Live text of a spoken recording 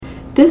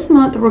This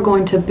month we're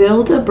going to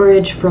build a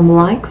bridge from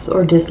likes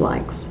or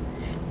dislikes.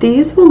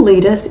 These will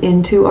lead us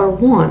into our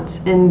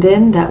wants, and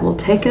then that will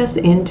take us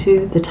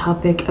into the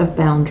topic of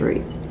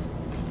boundaries.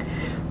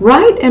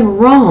 Right and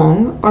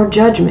wrong are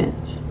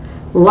judgments.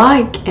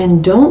 Like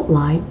and don't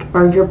like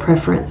are your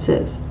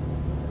preferences.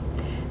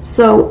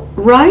 So,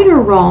 right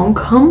or wrong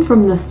come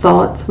from the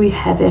thoughts we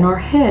have in our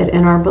head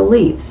and our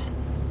beliefs.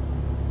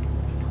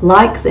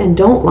 Likes and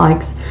don't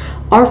likes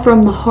are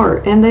from the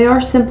heart, and they are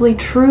simply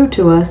true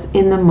to us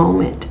in the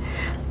moment.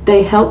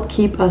 They help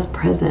keep us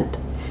present,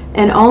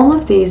 and all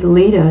of these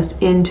lead us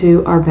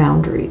into our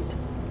boundaries.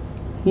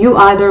 You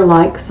either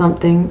like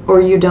something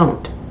or you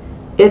don't.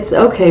 It's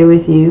okay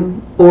with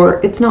you or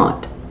it's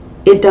not.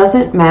 It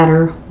doesn't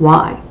matter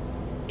why.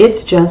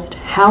 It's just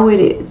how it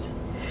is,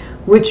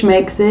 which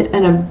makes it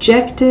an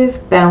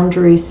objective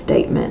boundary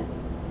statement.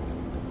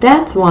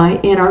 That's why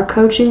in our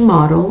coaching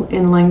model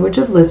in Language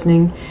of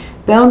Listening,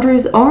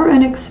 boundaries are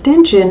an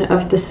extension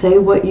of the Say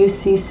What You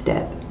See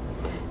step.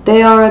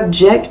 They are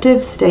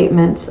objective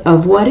statements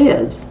of what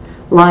is,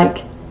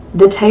 like,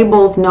 the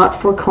table's not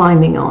for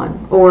climbing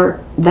on,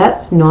 or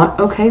that's not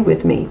okay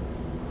with me.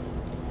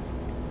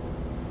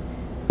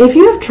 If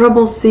you have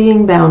trouble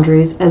seeing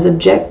boundaries as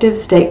objective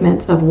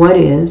statements of what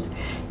is,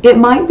 it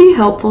might be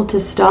helpful to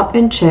stop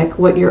and check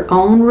what your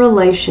own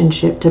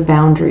relationship to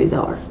boundaries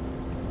are.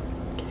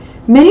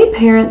 Many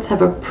parents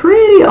have a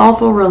pretty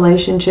awful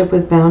relationship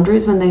with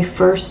boundaries when they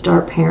first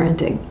start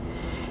parenting.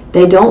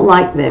 They don't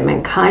like them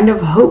and kind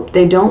of hope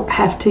they don't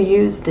have to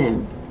use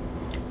them.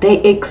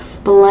 They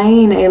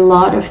explain a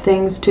lot of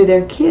things to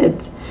their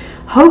kids,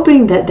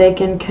 hoping that they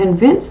can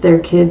convince their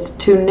kids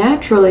to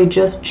naturally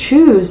just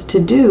choose to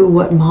do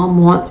what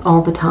mom wants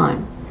all the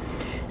time,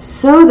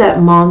 so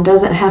that mom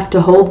doesn't have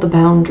to hold the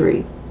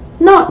boundary,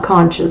 not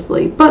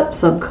consciously, but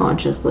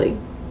subconsciously.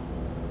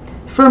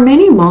 For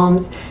many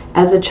moms,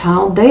 as a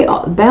child,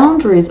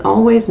 boundaries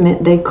always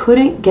meant they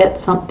couldn't get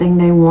something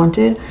they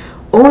wanted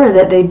or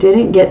that they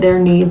didn't get their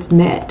needs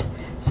met.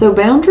 So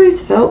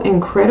boundaries felt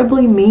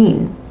incredibly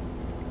mean.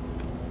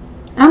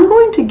 I'm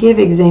going to give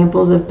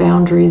examples of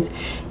boundaries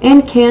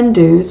and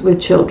can-dos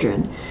with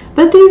children,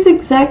 but these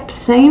exact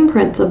same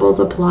principles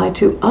apply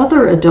to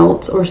other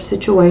adults or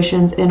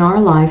situations in our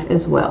life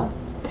as well.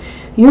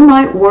 You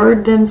might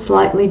word them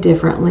slightly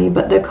differently,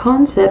 but the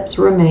concepts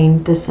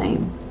remain the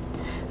same.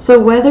 So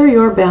whether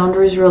your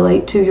boundaries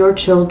relate to your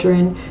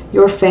children,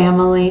 your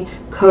family,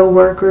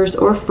 co-workers,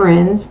 or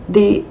friends,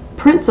 the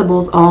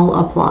principles all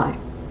apply.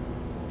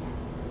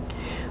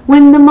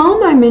 When the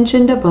mom I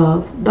mentioned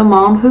above, the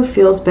mom who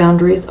feels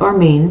boundaries are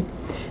mean,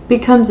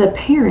 becomes a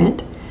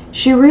parent,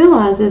 she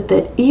realizes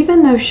that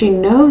even though she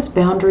knows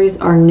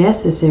boundaries are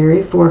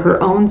necessary for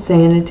her own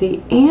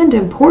sanity and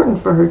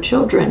important for her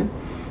children,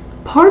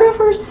 part of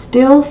her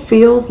still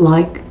feels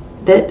like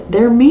that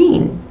they're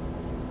mean.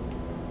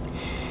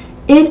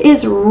 It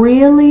is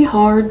really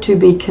hard to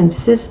be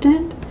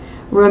consistent,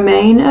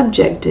 remain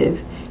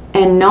objective,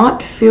 and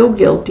not feel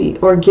guilty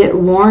or get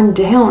worn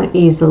down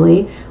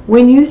easily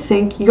when you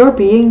think you're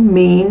being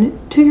mean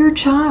to your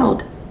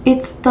child.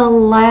 It's the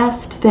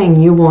last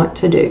thing you want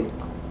to do.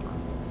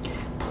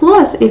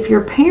 Plus, if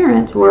your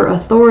parents were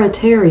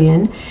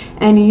authoritarian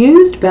and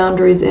used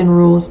boundaries and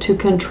rules to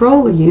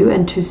control you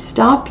and to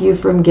stop you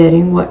from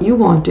getting what you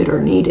wanted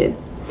or needed,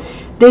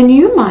 then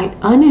you might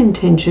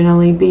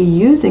unintentionally be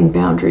using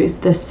boundaries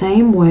the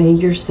same way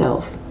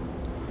yourself.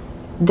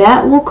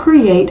 That will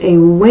create a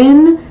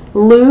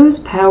win-lose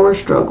power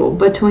struggle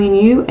between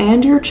you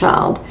and your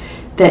child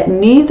that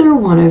neither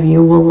one of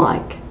you will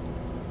like.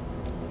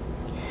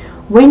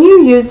 When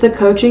you use the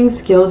coaching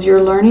skills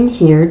you're learning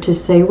here to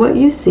say what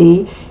you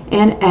see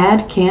and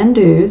add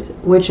can-dos,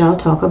 which I'll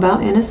talk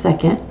about in a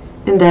second,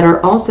 and that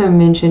are also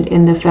mentioned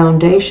in the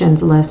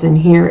foundations lesson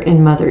here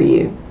in Mother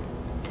You,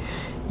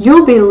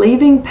 you'll be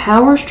leaving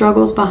power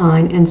struggles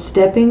behind and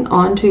stepping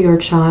onto your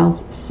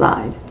child's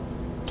side.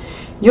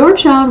 Your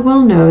child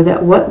will know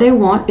that what they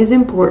want is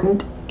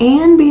important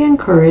and be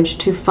encouraged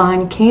to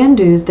find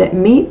can-dos that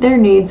meet their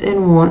needs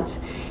and wants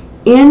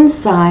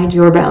inside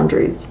your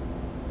boundaries.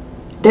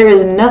 There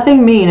is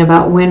nothing mean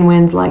about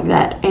win-wins like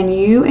that, and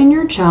you and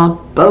your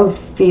child both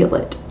feel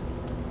it.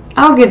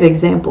 I'll give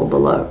example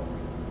below.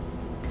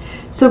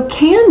 So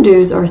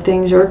can-dos are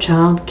things your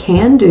child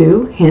can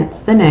do, hence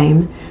the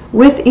name,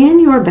 within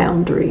your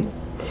boundary.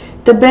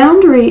 The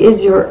boundary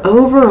is your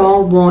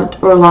overall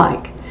want or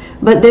like,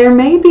 but there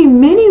may be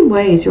many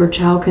ways your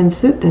child can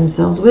suit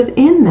themselves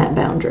within that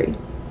boundary.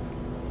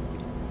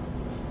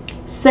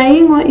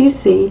 Saying what you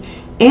see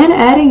and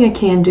adding a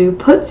can-do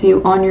puts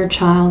you on your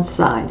child's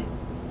side.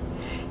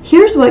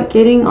 Here's what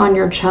getting on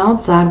your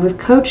child's side with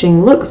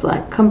coaching looks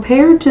like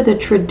compared to the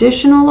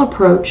traditional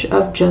approach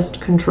of just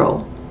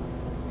control.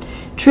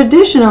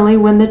 Traditionally,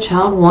 when the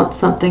child wants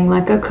something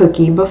like a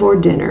cookie before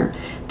dinner,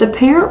 the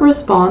parent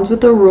responds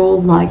with a rule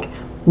like,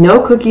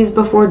 "No cookies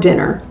before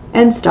dinner,"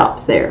 and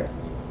stops there.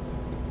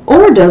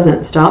 Or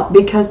doesn't stop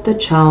because the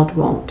child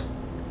won't.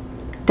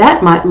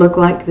 That might look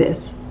like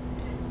this.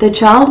 The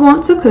child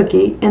wants a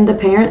cookie and the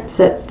parent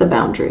sets the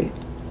boundary.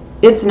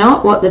 It's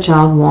not what the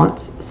child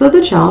wants, so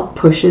the child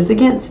pushes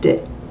against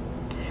it.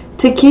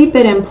 To keep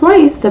it in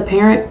place, the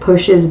parent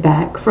pushes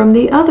back from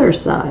the other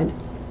side.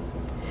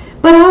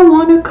 But I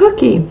want a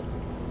cookie.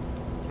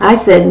 I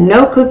said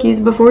no cookies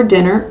before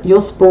dinner,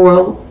 you'll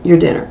spoil your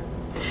dinner.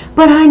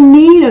 But I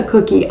need a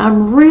cookie.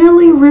 I'm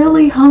really,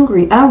 really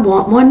hungry. I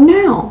want one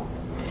now.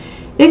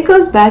 It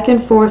goes back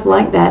and forth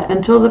like that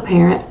until the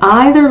parent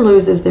either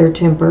loses their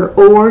temper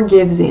or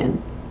gives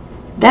in.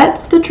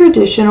 That's the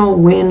traditional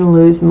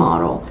win-lose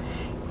model.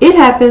 It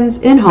happens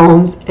in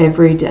homes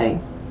every day.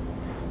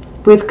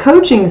 With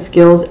coaching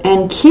skills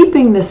and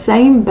keeping the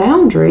same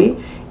boundary,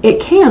 it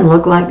can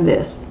look like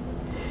this.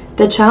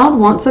 The child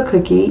wants a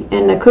cookie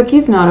and the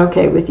cookie's not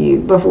okay with you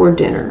before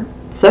dinner,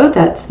 so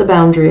that's the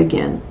boundary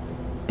again.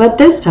 But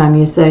this time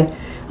you say,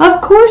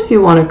 of course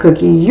you want a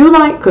cookie, you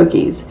like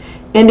cookies,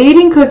 and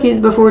eating cookies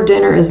before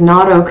dinner is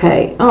not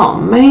okay. Oh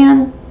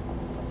man,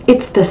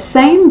 it's the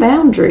same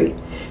boundary,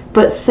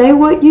 but say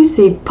what you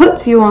see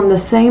puts you on the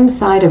same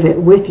side of it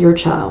with your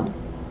child.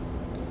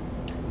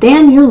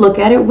 Then you look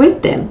at it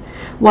with them,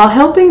 while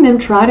helping them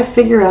try to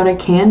figure out a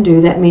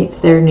can-do that meets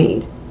their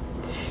need.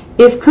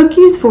 If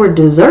cookies for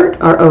dessert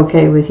are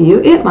okay with you,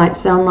 it might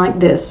sound like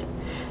this.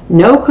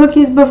 No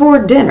cookies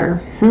before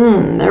dinner.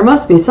 There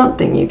must be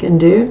something you can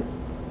do.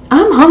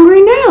 I'm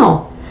hungry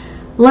now.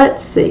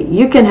 Let's see,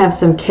 you can have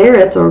some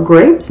carrots or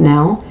grapes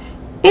now,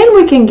 and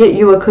we can get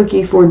you a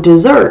cookie for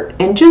dessert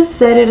and just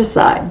set it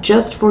aside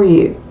just for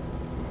you.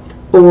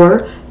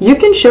 Or you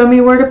can show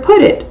me where to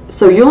put it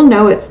so you'll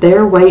know it's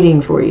there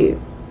waiting for you.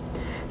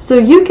 So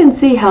you can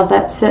see how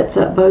that sets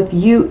up both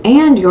you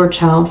and your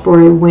child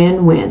for a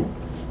win-win.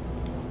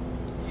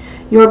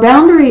 Your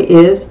boundary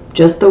is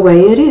just the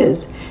way it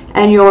is,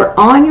 and you're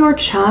on your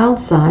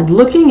child's side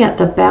looking at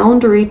the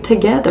boundary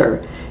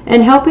together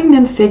and helping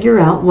them figure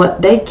out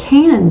what they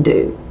can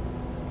do.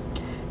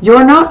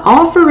 You're not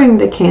offering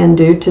the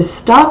can-do to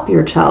stop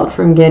your child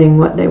from getting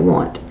what they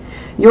want.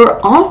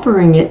 You're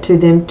offering it to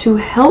them to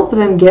help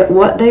them get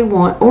what they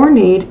want or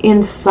need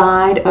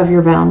inside of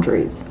your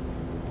boundaries.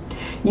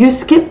 You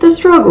skip the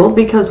struggle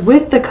because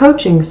with the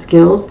coaching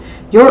skills,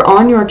 you're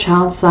on your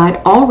child's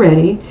side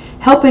already,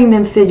 helping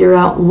them figure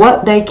out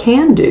what they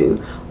can do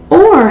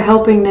or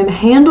helping them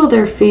handle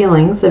their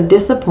feelings of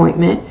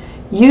disappointment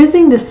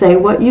using the say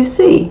what you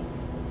see,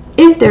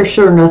 if they're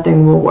sure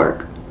nothing will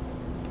work.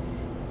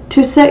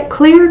 To set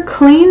clear,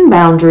 clean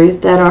boundaries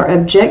that are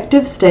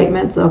objective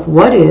statements of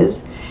what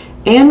is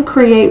and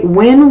create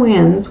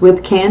win-wins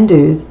with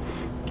can-dos,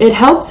 it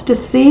helps to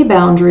see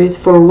boundaries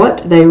for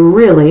what they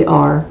really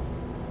are.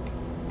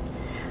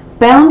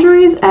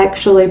 Boundaries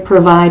actually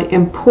provide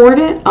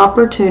important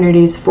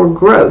opportunities for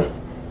growth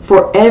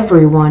for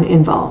everyone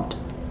involved.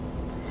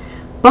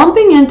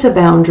 Bumping into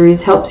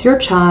boundaries helps your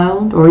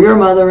child or your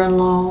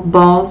mother-in-law,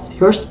 boss,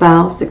 your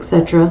spouse,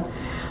 etc.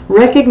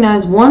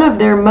 recognize one of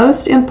their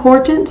most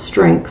important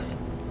strengths,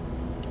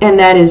 and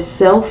that is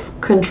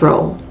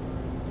self-control.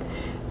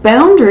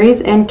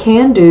 Boundaries and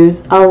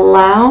can-dos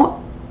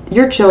allow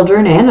your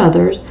children and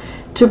others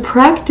to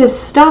practice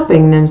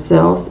stopping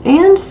themselves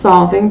and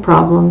solving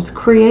problems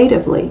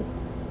creatively.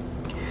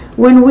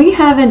 When we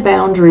have a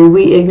boundary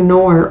we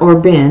ignore or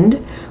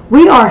bend,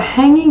 we are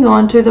hanging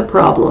on to the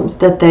problems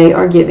that they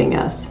are giving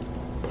us.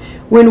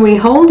 When we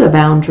hold a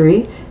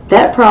boundary,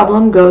 that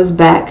problem goes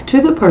back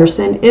to the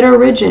person it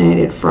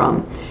originated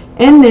from,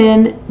 and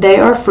then they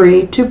are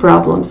free to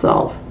problem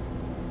solve.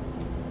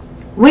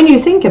 When you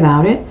think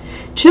about it,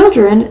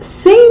 children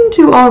seem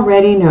to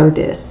already know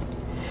this.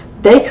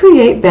 They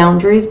create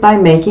boundaries by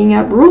making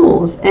up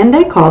rules, and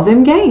they call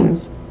them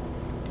games.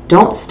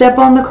 Don't step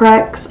on the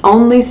cracks,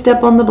 only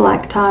step on the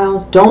black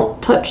tiles,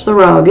 don't touch the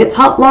rug, it's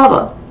hot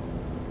lava.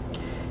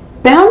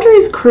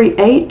 Boundaries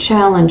create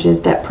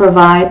challenges that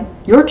provide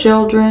your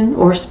children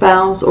or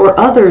spouse or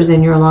others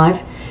in your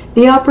life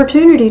the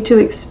opportunity to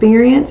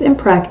experience and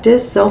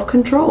practice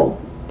self-control.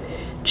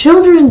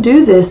 Children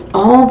do this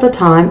all the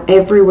time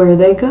everywhere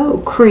they go,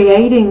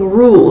 creating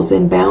rules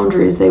and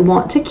boundaries they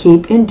want to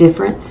keep in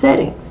different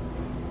settings.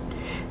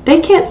 They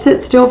can't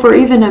sit still for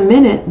even a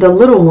minute, the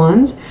little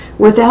ones,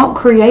 without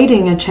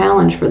creating a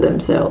challenge for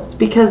themselves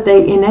because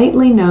they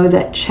innately know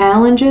that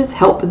challenges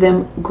help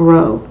them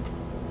grow.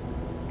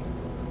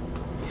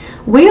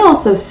 We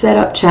also set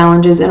up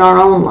challenges in our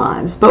own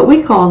lives, but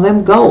we call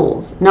them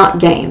goals, not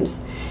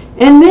games.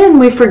 And then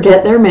we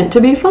forget they're meant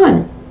to be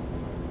fun.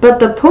 But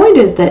the point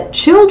is that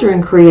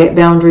children create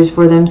boundaries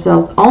for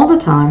themselves all the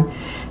time,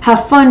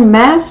 have fun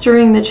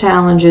mastering the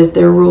challenges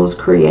their rules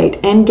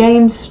create, and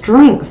gain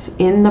strengths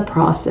in the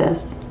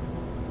process.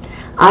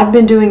 I've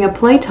been doing a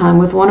playtime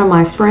with one of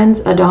my friend's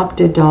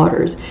adopted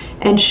daughters,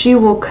 and she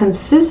will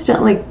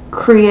consistently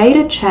create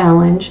a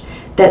challenge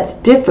that's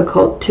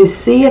difficult to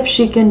see if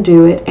she can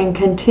do it and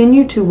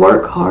continue to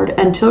work hard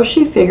until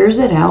she figures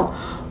it out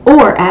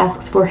or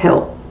asks for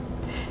help.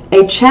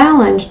 A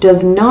challenge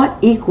does not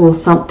equal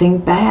something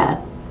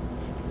bad.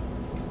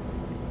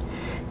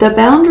 The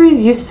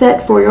boundaries you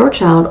set for your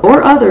child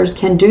or others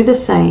can do the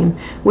same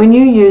when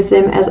you use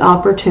them as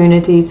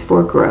opportunities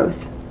for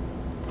growth.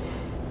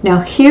 Now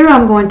here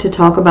I'm going to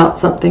talk about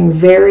something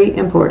very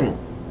important.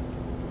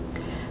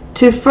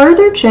 To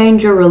further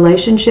change your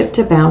relationship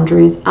to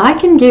boundaries, I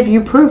can give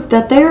you proof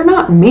that they are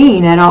not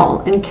mean at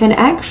all and can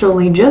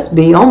actually just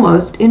be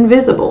almost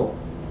invisible.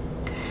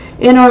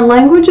 In our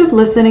language of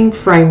listening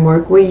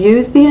framework, we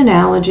use the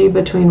analogy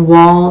between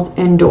walls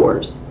and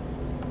doors.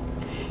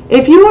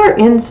 If you are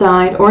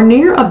inside or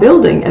near a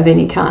building of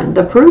any kind,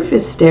 the proof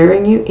is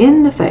staring you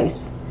in the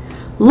face.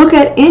 Look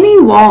at any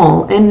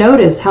wall and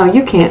notice how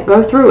you can't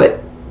go through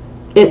it.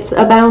 It's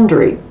a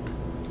boundary.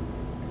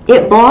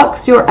 It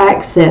blocks your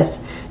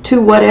access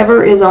to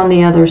whatever is on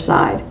the other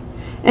side.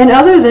 And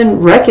other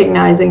than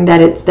recognizing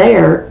that it's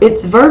there,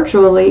 it's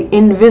virtually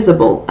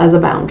invisible as a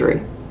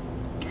boundary.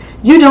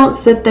 You don't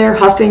sit there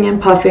huffing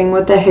and puffing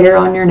with the hair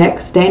on your neck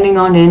standing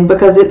on end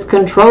because it's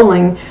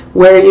controlling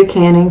where you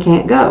can and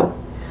can't go.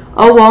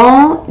 A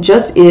wall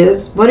just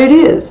is what it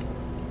is.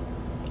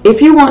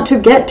 If you want to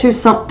get to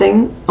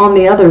something on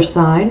the other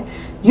side,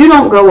 you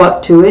don't go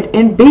up to it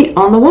and beat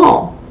on the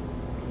wall.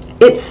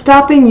 It's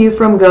stopping you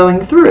from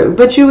going through,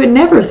 but you would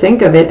never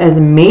think of it as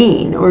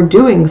mean or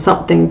doing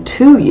something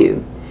to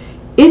you.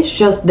 It's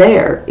just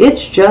there.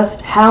 It's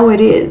just how it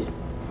is.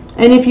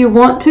 And if you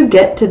want to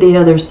get to the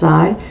other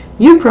side,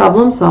 you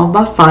problem solve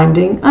by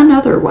finding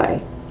another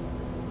way.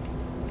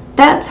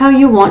 That's how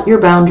you want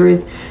your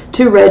boundaries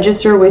to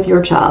register with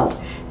your child,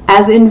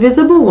 as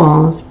invisible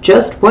walls,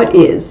 just what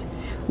is,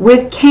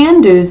 with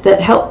can-dos that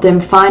help them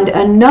find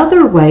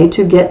another way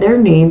to get their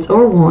needs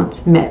or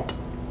wants met.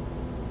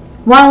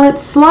 While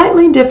it's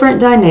slightly different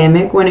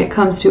dynamic when it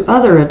comes to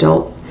other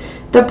adults,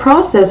 the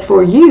process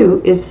for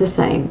you is the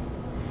same.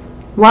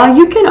 While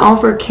you can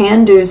offer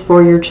can-dos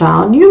for your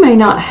child, you may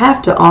not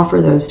have to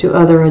offer those to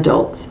other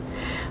adults.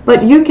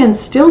 But you can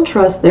still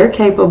trust they're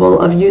capable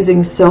of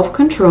using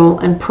self-control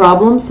and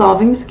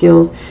problem-solving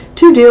skills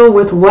to deal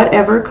with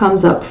whatever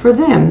comes up for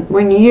them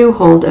when you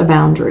hold a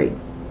boundary.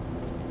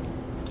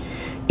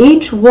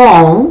 Each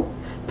wall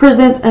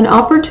presents an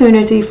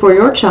opportunity for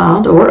your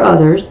child or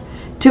others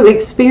to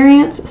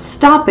experience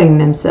stopping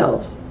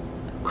themselves,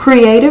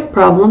 creative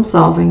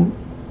problem-solving,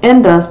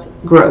 and thus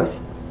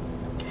growth.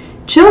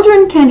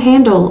 Children can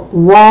handle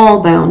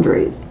wall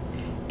boundaries.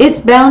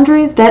 It's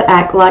boundaries that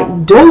act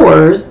like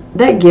doors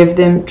that give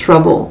them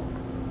trouble,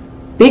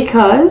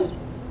 because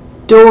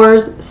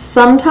doors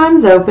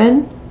sometimes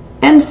open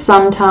and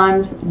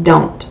sometimes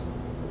don't.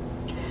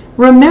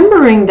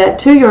 Remembering that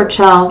to your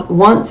child,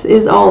 once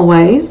is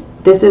always,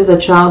 this is a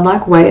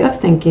childlike way of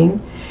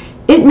thinking,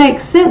 it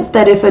makes sense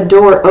that if a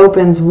door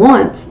opens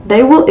once,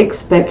 they will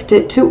expect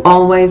it to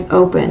always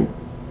open.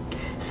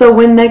 So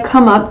when they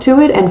come up to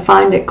it and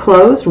find it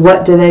closed,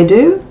 what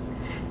do?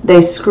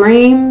 They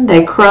scream,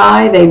 they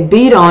cry, they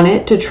beat on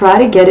it to try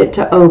to get it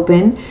to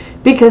open,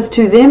 because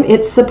to them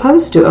it's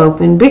supposed to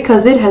open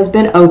because it has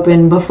been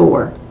open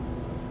before.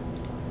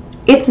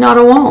 It's not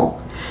a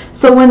wall.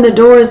 So when the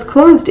door is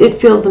closed,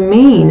 it feels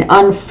mean,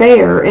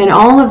 unfair, and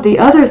all of the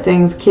other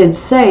things kids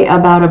say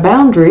about a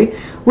boundary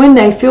when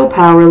they feel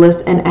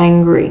powerless and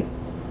angry.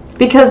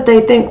 Because they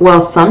think, well,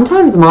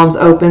 sometimes Mom's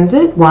opens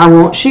it, why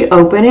won't she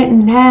open it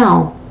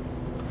now?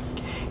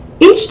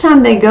 Each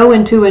time they go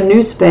into a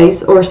new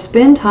space or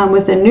spend time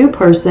with a new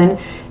person,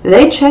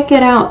 they check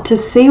it out to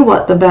see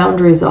what the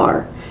boundaries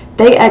are.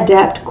 They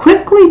adapt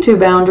quickly to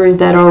boundaries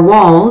that are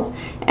walls,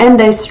 and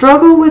they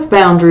struggle with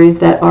boundaries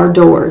that are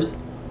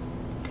doors.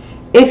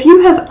 If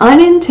you have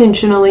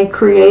unintentionally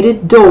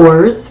created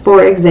doors,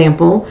 for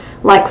example,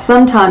 like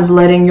sometimes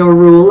letting your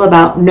rule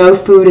about no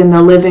food in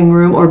the living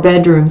room or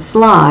bedroom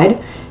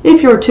slide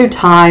if you're too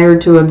tired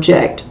to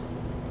object,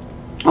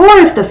 or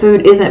if the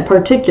food isn't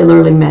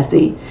particularly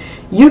messy,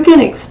 you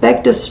can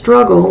expect a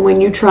struggle when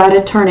you try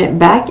to turn it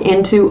back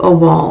into a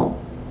wall.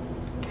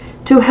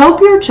 To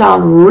help your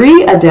child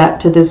readapt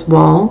to this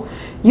wall,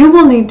 you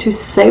will need to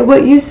say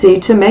what you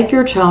see to make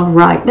your child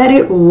right that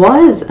it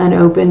was an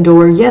open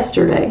door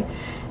yesterday,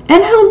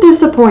 and how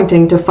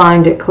disappointing to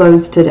find it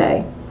closed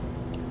today.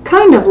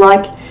 Kind of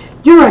like,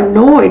 you're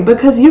annoyed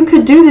because you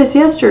could do this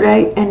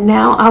yesterday and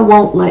now I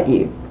won't let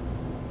you.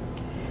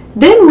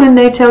 Then when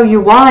they tell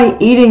you why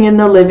eating in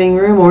the living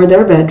room or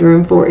their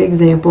bedroom, for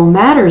example,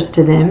 matters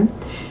to them,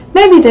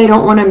 maybe they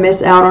don't want to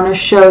miss out on a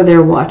show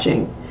they're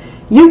watching.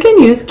 You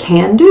can use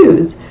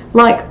can-dos,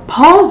 like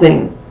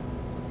pausing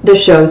the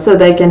show so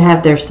they can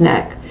have their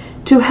snack,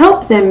 to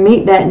help them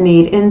meet that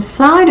need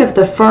inside of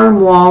the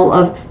firm wall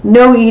of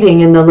no eating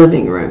in the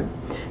living room,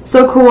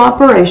 so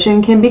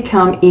cooperation can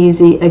become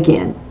easy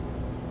again.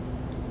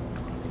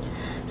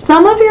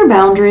 Some of your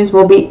boundaries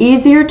will be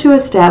easier to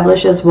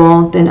establish as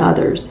walls than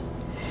others.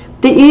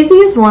 The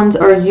easiest ones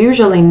are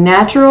usually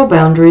natural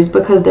boundaries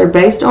because they're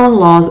based on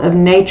laws of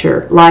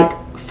nature, like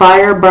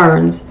fire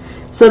burns,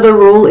 so the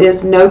rule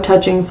is no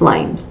touching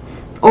flames,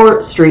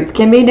 or streets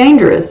can be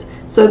dangerous,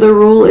 so the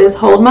rule is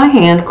hold my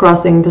hand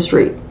crossing the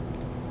street.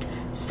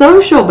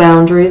 Social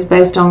boundaries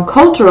based on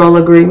cultural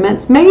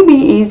agreements may be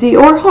easy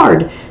or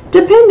hard,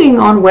 depending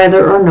on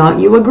whether or not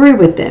you agree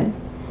with them.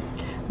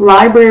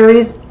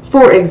 Libraries,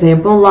 for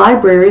example,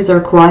 libraries are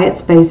quiet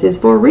spaces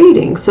for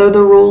reading, so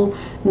the rule,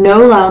 no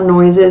loud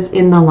noises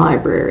in the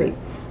library.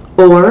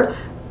 Or,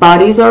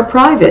 bodies are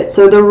private,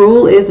 so the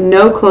rule is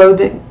no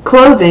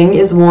clothing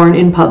is worn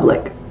in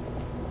public.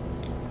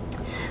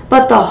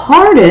 But the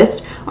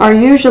hardest are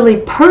usually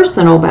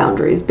personal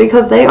boundaries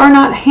because they are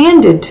not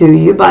handed to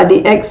you by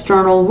the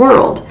external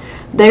world.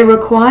 They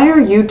require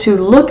you to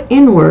look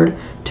inward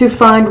to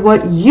find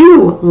what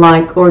you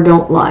like or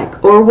don't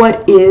like, or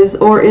what is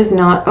or is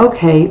not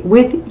okay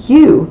with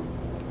you.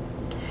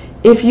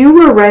 If you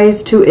were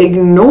raised to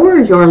ignore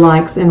your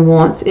likes and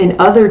wants in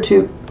order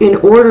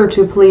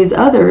to please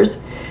others,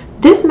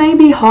 this may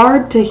be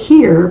hard to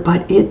hear,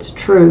 but it's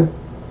true.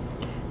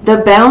 The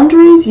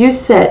boundaries you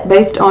set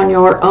based on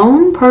your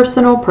own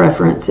personal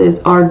preferences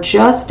are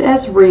just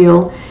as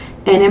real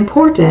and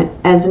important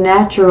as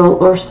natural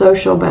or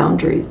social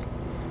boundaries.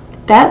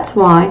 That's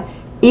why,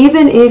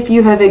 even if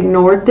you have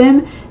ignored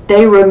them,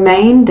 they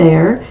remain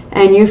there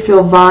and you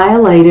feel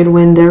violated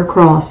when they're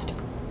crossed.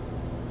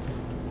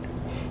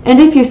 And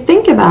if you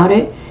think about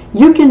it,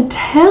 you can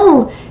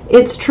tell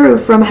it's true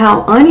from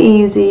how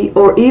uneasy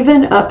or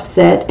even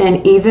upset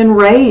and even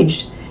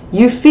raged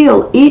you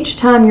feel each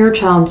time your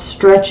child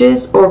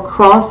stretches or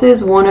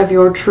crosses one of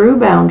your true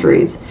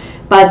boundaries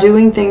by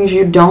doing things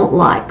you don't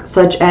like,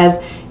 such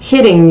as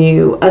hitting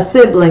you, a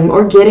sibling,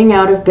 or getting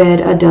out of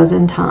bed a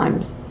dozen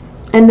times.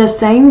 And the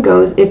same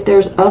goes if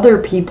there's other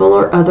people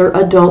or other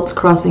adults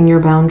crossing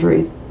your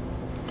boundaries.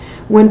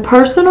 When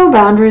personal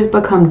boundaries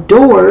become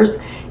doors,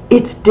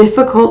 it's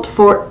difficult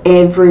for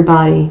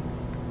everybody.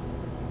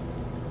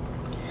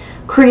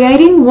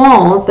 Creating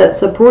walls that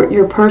support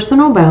your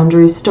personal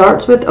boundaries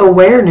starts with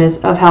awareness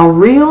of how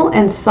real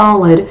and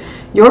solid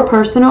your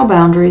personal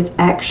boundaries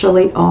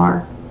actually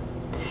are.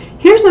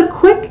 Here's a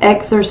quick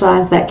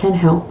exercise that can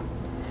help.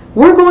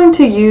 We're going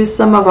to use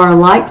some of our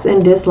likes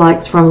and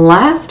dislikes from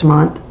last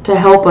month to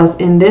help us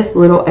in this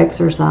little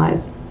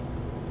exercise.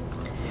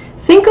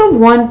 Think of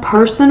one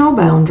personal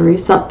boundary,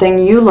 something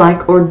you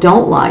like or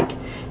don't like,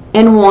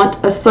 and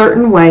want a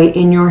certain way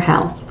in your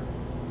house.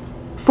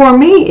 For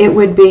me, it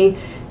would be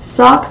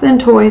socks and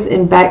toys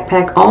in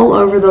backpack all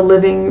over the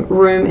living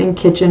room and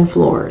kitchen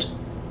floors.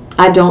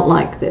 I don't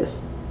like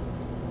this.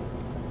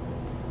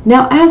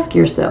 Now ask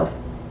yourself,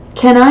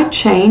 can I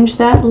change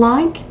that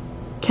like?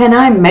 Can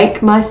I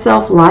make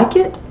myself like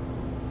it?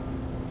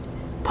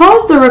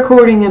 Pause the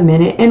recording a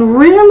minute and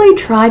really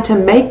try to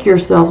make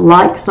yourself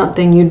like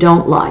something you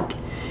don't like,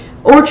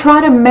 or try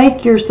to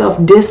make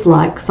yourself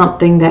dislike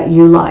something that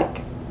you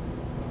like.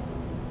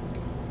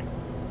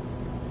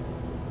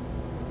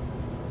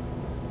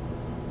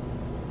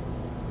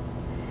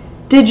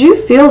 Did you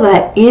feel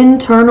that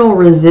internal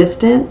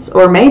resistance,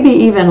 or maybe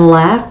even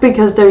laugh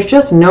because there's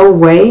just no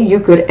way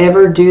you could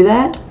ever do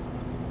that?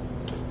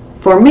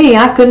 For me,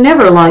 I could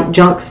never like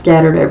junk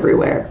scattered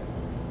everywhere.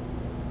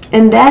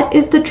 And that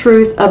is the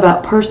truth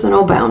about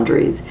personal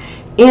boundaries.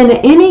 In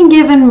any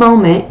given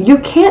moment, you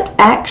can't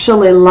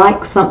actually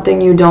like something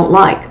you don't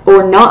like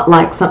or not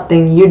like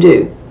something you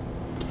do.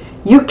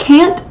 You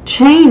can't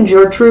change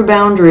your true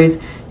boundaries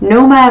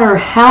no matter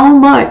how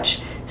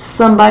much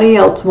somebody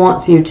else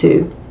wants you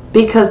to,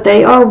 because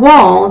they are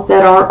walls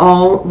that are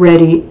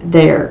already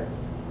there.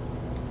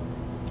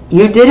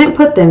 You didn't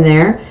put them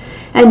there,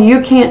 and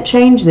you can't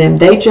change them.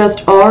 They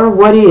just are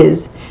what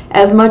is,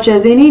 as much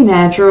as any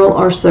natural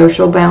or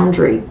social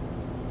boundary.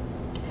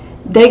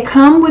 They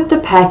come with the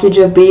package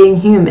of being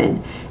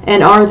human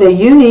and are the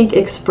unique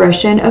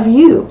expression of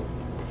you.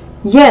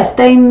 Yes,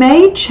 they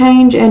may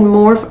change and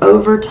morph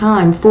over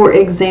time. For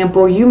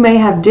example, you may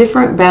have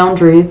different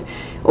boundaries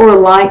or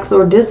likes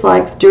or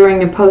dislikes during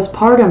the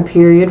postpartum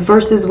period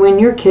versus when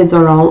your kids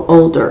are all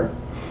older.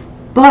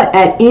 But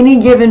at any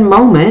given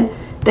moment,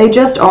 they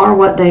just are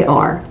what they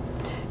are.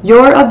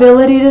 Your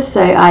ability to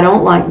say, I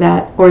don't like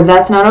that, or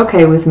that's not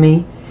okay with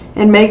me,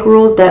 and make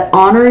rules that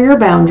honor your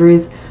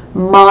boundaries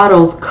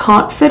models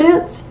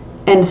confidence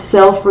and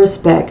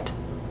self-respect.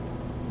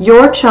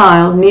 Your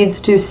child needs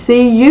to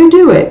see you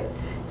do it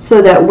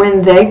so that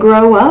when they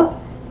grow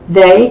up,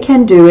 they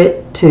can do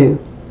it too.